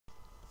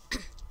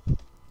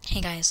Hey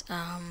guys,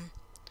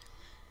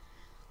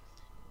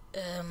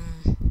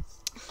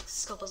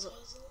 Scopo's,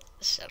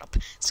 shut up,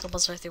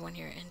 Scopo's31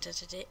 here, and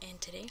today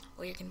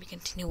we're gonna be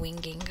continuing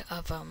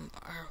of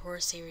our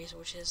horror series,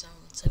 which is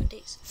 7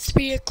 days.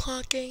 3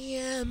 o'clock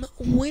a.m.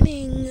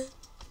 winning.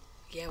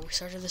 Yeah, we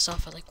started this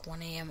off at like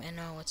 1 a.m. and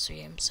now it's 3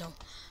 a.m. So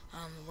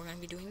we're gonna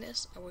be doing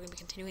this. We're gonna be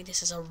continuing.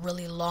 This is a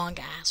really long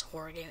ass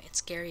horror game. It's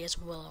scary as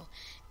Willow,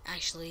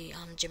 actually,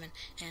 Jimin,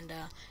 and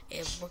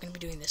we're gonna be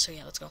doing this. So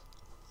yeah, let's go.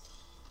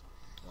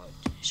 Whoa,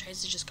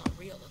 Shiza just got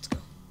real. Let's go.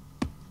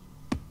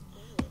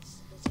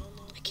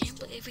 I can't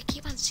believe if we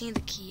keep on seeing the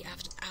key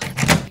after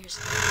years.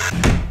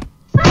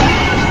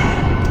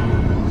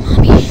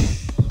 Mommy,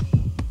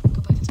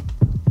 go back inside.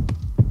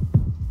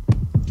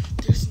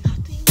 There's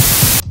nothing.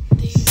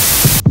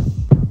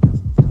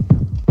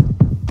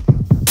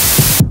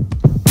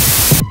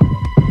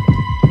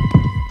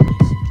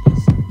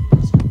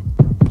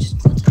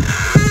 Just go inside.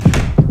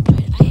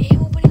 I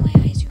am opening my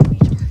eyes. You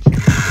retard.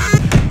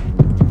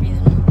 Breathe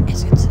in.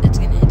 It's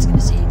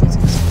gonna say.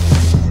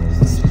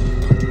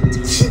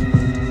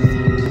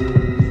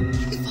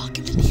 Fuck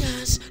him in the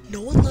ass.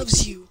 No one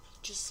loves you.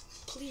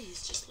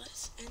 Please, let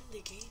us end the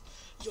game.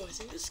 Yo, I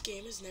think this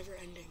game is never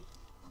ending.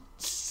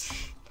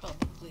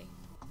 Probably.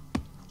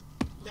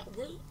 Now,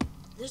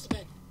 where's the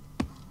bed?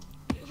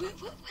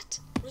 What?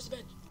 Where's the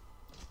bed?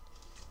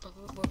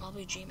 We're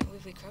probably dreaming.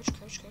 We crouch. What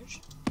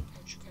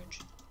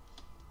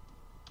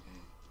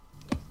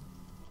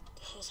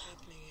the hell's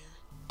happening here?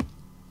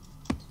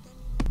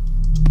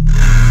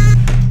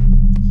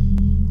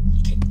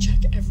 Okay, check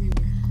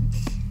everywhere.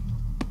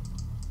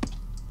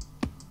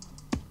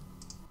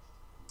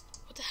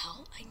 What the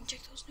hell? I can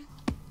check those now?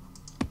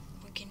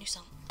 Wait, can you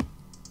stop?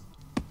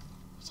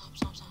 Stop.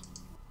 Are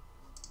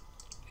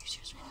you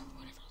serious right now?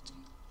 Whatever, let's go.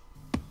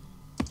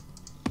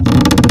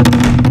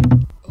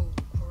 Oh,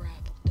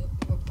 crap.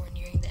 We're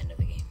nearing the end of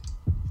the game.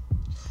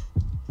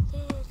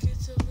 Look,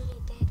 it's a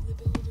little Bob the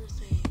Builder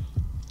thing.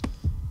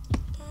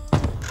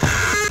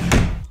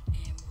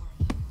 And more of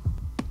them.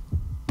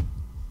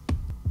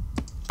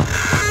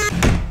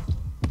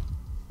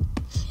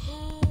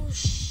 Oh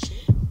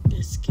shit,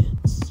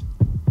 biscuits.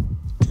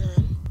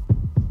 Turn.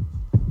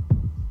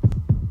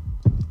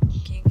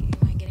 You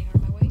mind getting out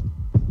of my way?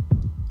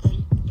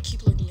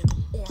 Keep looking at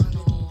them.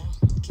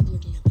 Keep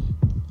looking at them.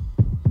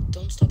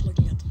 Don't stop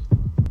looking at them.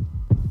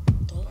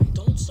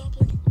 Don't stop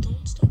looking.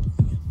 Don't stop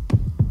looking at them.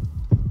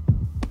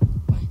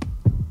 Why?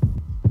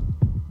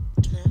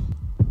 Turn.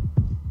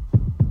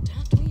 They're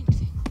not doing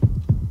anything.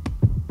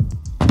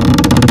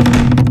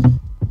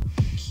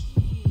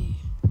 Key.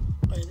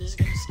 Oh, yeah, this is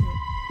gonna scare.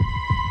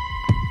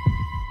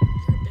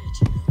 You're a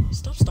bitch, you know?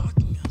 Stop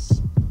stalking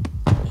us.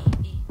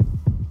 E.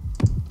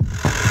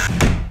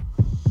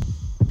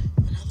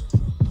 Another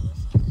little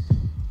motherfucker.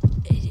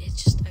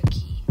 It's just a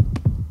key.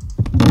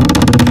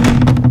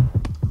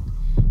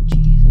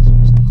 Jesus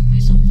Christ. Oh my,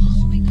 stop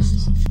following us.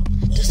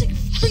 Just like,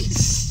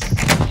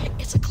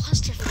 it's a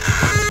cluster.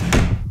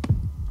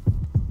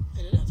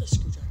 And another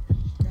screwdriver.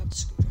 Grab the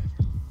screwdriver.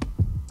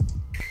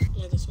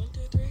 Like this, 1, 2,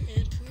 3,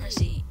 and poo.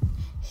 Percy.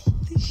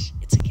 Holy shit.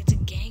 It's a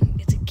gang now.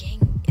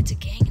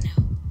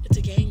 It's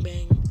a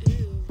gangbang.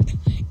 Ew.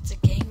 It's a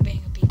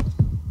gangbang of people.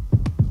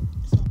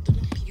 They're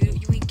not people.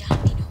 You ain't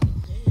got me no more.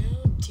 Yeah,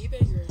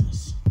 teabag your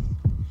ass.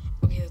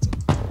 Okay, let's go.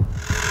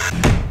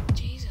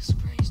 Jesus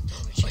Christ.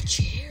 Oh, A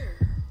chair.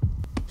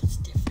 That's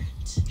different.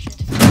 Shit,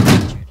 the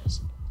chair does.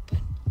 But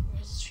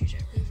where's the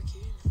screwdriver? We have a key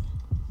now.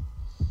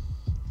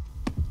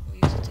 We'll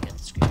use it to get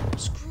the screwdriver.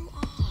 Screw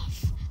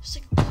off. It's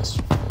like a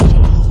cluster.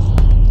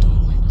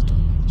 Don't mind us.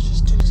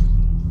 Just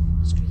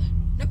screw that.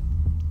 Nope.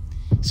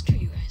 Screw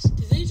you guys.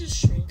 Did they just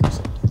shrink or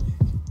something?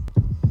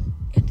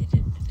 Yeah, they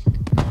did, I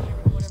think.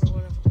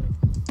 Whatever.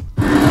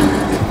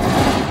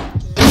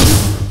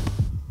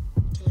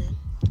 Turn around.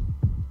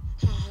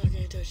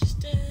 Okay, do it.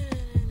 Just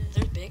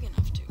They're big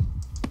enough to.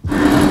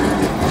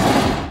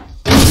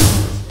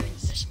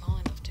 They're small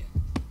enough to.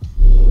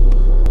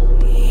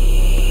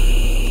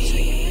 So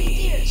you're right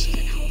there. So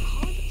then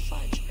how the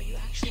fudge are you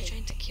actually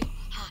trying to kill?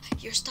 Ha,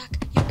 you're stuck.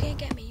 You can't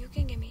get me.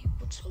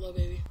 Whoops. Hello,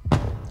 baby. I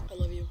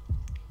love you.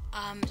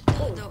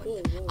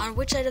 Whoa. On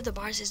which side of the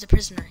bars is the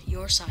prisoner?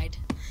 Your side.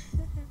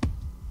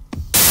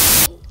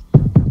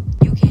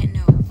 You can't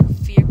know.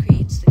 Fear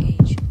creates the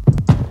cage.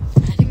 I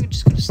think we're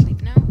just gonna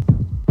sleep now.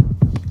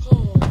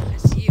 Oh, I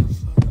see you.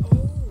 fuck.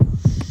 Oh,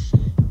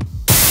 shit.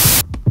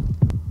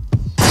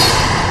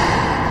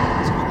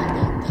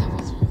 That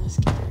was really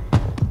scary.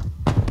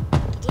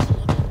 But those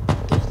little wood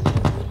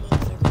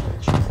motherfuckers are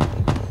actually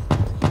creeping me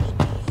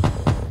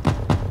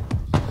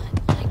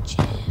Like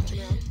Jim. Turn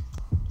around.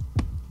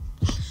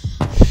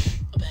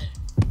 A bed.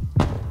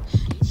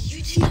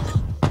 You did not.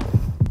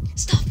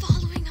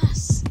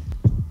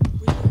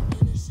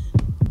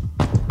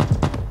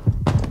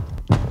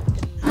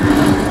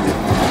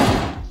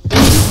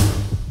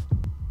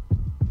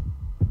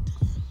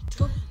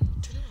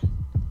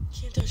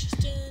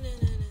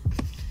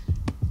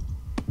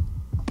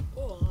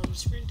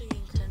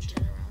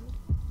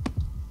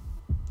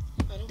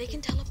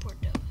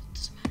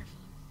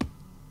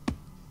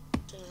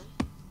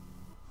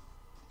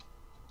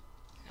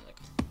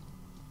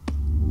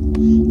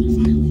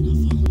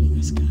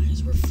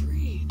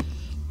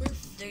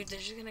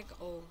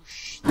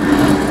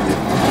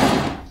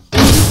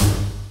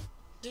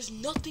 There's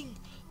nothing.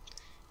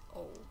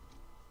 Oh,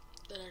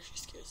 That actually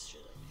scares the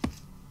shit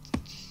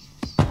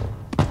out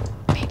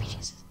of me. baby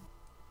Jesus.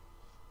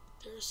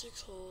 There are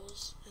 6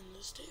 holes in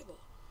this table.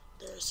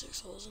 There are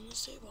 6 holes in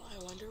this table. I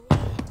wonder why.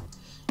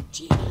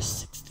 Gee, there's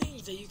 6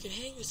 things that you can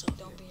hang yourself.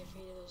 Don't here. be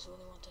afraid of those who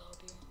only want to help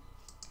you.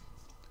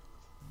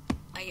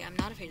 I am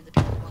not afraid of the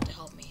people who want to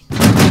help me.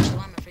 Actually,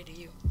 I'm afraid of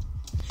you.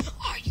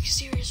 Are you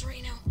serious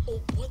right now?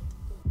 Oh, what?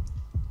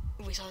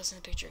 We saw this in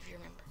the picture, if you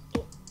remember.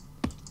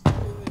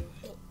 Wait.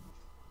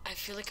 I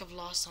feel like I've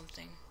lost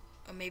something.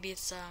 Or maybe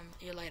it's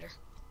your lighter.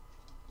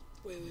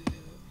 Wait.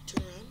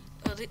 Turn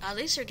around. At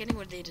least they're getting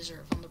what they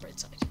deserve on the bright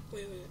side.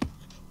 Wait.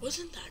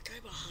 Wasn't that guy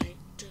behind?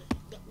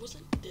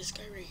 Wasn't this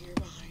guy right here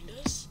behind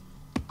us?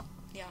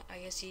 Yeah, I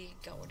guess he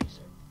got what he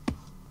deserved.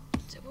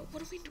 So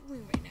what are we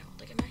doing right now?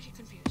 Like, I'm actually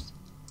confused.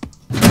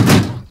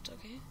 It's locked,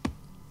 okay.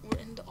 We're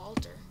in the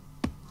altar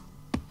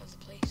of the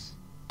place.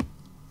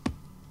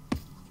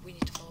 We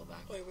need to follow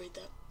back. Wait,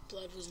 that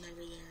blood was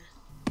never there.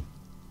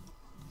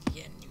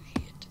 Yeah, new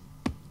hit.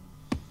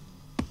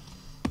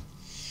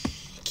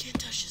 I can't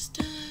touch this.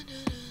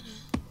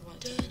 One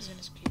thing is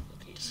gonna creep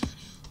location.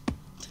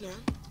 Turn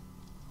around.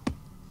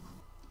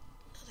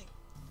 Nothing.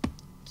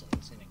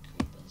 Something's gonna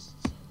creep us.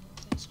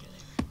 Something's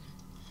really.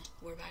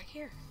 We're back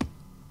here.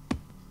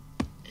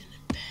 In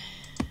the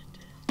bed.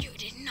 You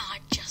did not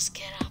just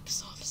get up.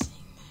 Stop saying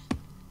that.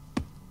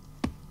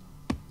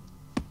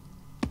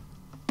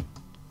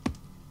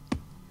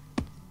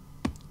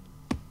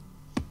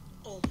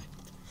 Oh my.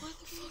 What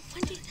the fuck?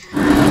 When did that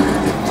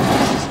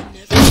happen?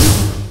 Never.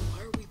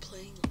 Why are we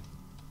playing?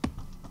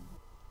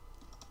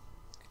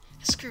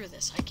 Screw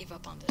this. I give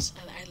up on this.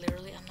 I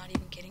literally, I'm not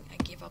even kidding. I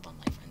give up on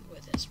life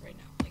with this right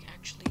now. Like,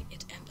 actually,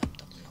 it's ended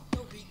up. No.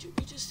 No, we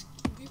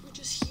were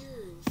just here,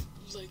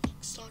 like,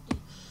 stalking.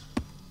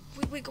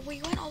 We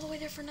went all the way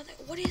there for nothing.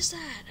 What is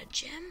that? A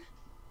gem?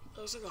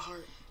 That was like a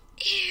heart.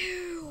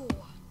 Ew.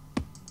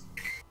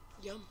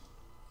 Yum.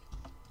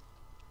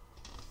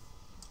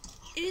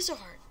 It is a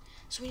heart.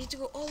 So we need to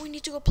go. Oh, we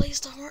need to go place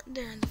the heart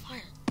there in the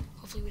fire.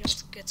 Hopefully, we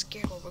don't get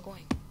scared while we're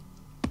going.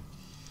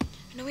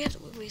 No, we have to.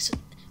 Wait, so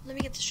let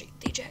me get this straight.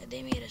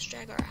 They made us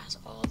drag our ass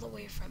all the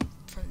way from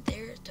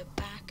there to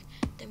back.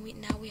 Then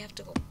now we have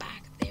to go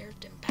back there,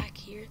 then back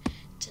here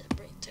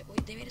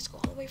wait. They made us go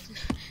all the way from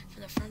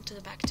the front to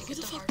the back to Who get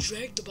the the fuck heart.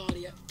 dragged the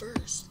body at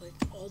first, like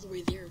all the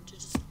way there to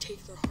just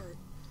take their heart?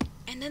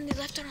 And then they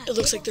left it on. It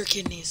looks like their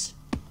kidneys.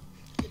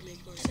 It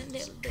makes more And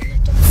sense. then they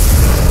left it on.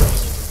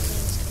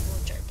 Instead of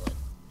blood, jar blood.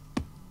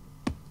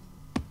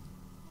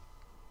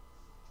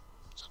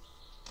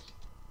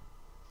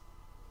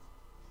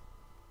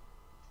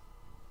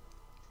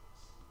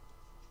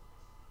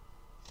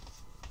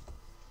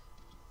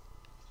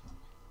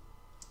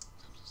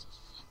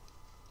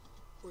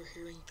 We're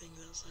hearing things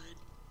outside.